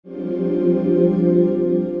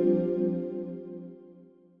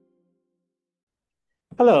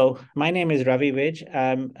Hello, my name is Ravi Vij.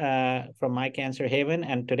 I'm from My Cancer Haven,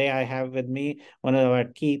 and today I have with me one of our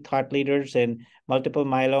key thought leaders in multiple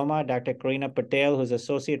myeloma, Dr. Krina Patel, who's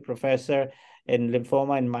Associate Professor in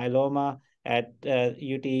Lymphoma and Myeloma at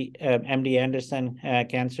UT MD Anderson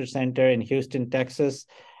Cancer Center in Houston, Texas.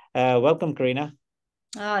 Welcome, Krina.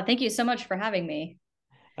 Thank you so much for having me.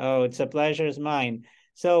 Oh, it's a pleasure is mine.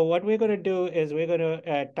 So what we're going to do is we're going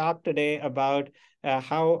to talk today about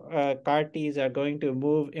how CAR Ts are going to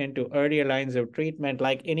move into earlier lines of treatment,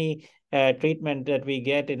 like any treatment that we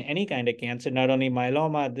get in any kind of cancer, not only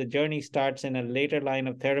myeloma. The journey starts in a later line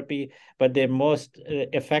of therapy, but they're most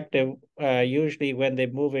effective usually when they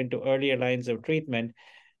move into earlier lines of treatment.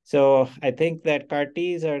 So I think that CAR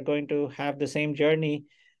Ts are going to have the same journey.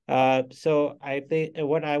 So I think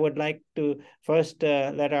what I would like to first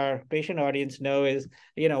let our patient audience know is,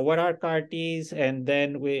 what are CAR Ts, and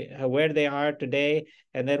then where they are today,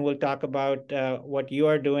 and then we'll talk about what you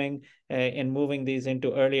are doing in moving these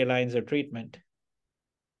into earlier lines of treatment.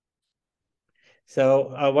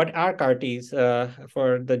 So, what are CAR Ts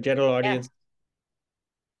for the general Yeah, audience?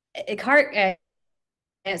 it's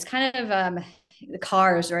kind of the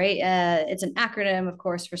cars, right? It's an acronym, of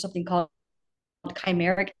course, for something called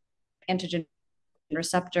chimeric antigen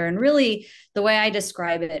receptor. And really, the way I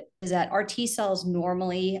describe it is that our T cells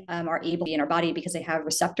normally are able to be in our body because they have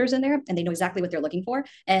receptors in there and they know exactly what they're looking for.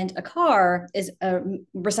 And a CAR is a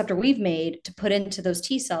receptor we've made to put into those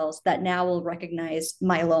T cells that now will recognize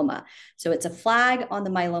myeloma. So it's a flag on the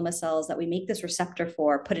myeloma cells that we make this receptor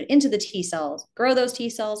for, put it into the T cells, grow those T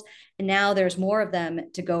cells, and now there's more of them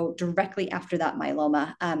to go directly after that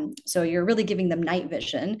myeloma. So you're really giving them night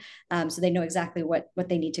vision, so they know exactly what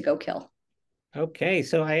they need to go kill. Okay,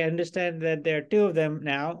 so I understand that there are two of them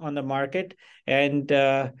now on the market, and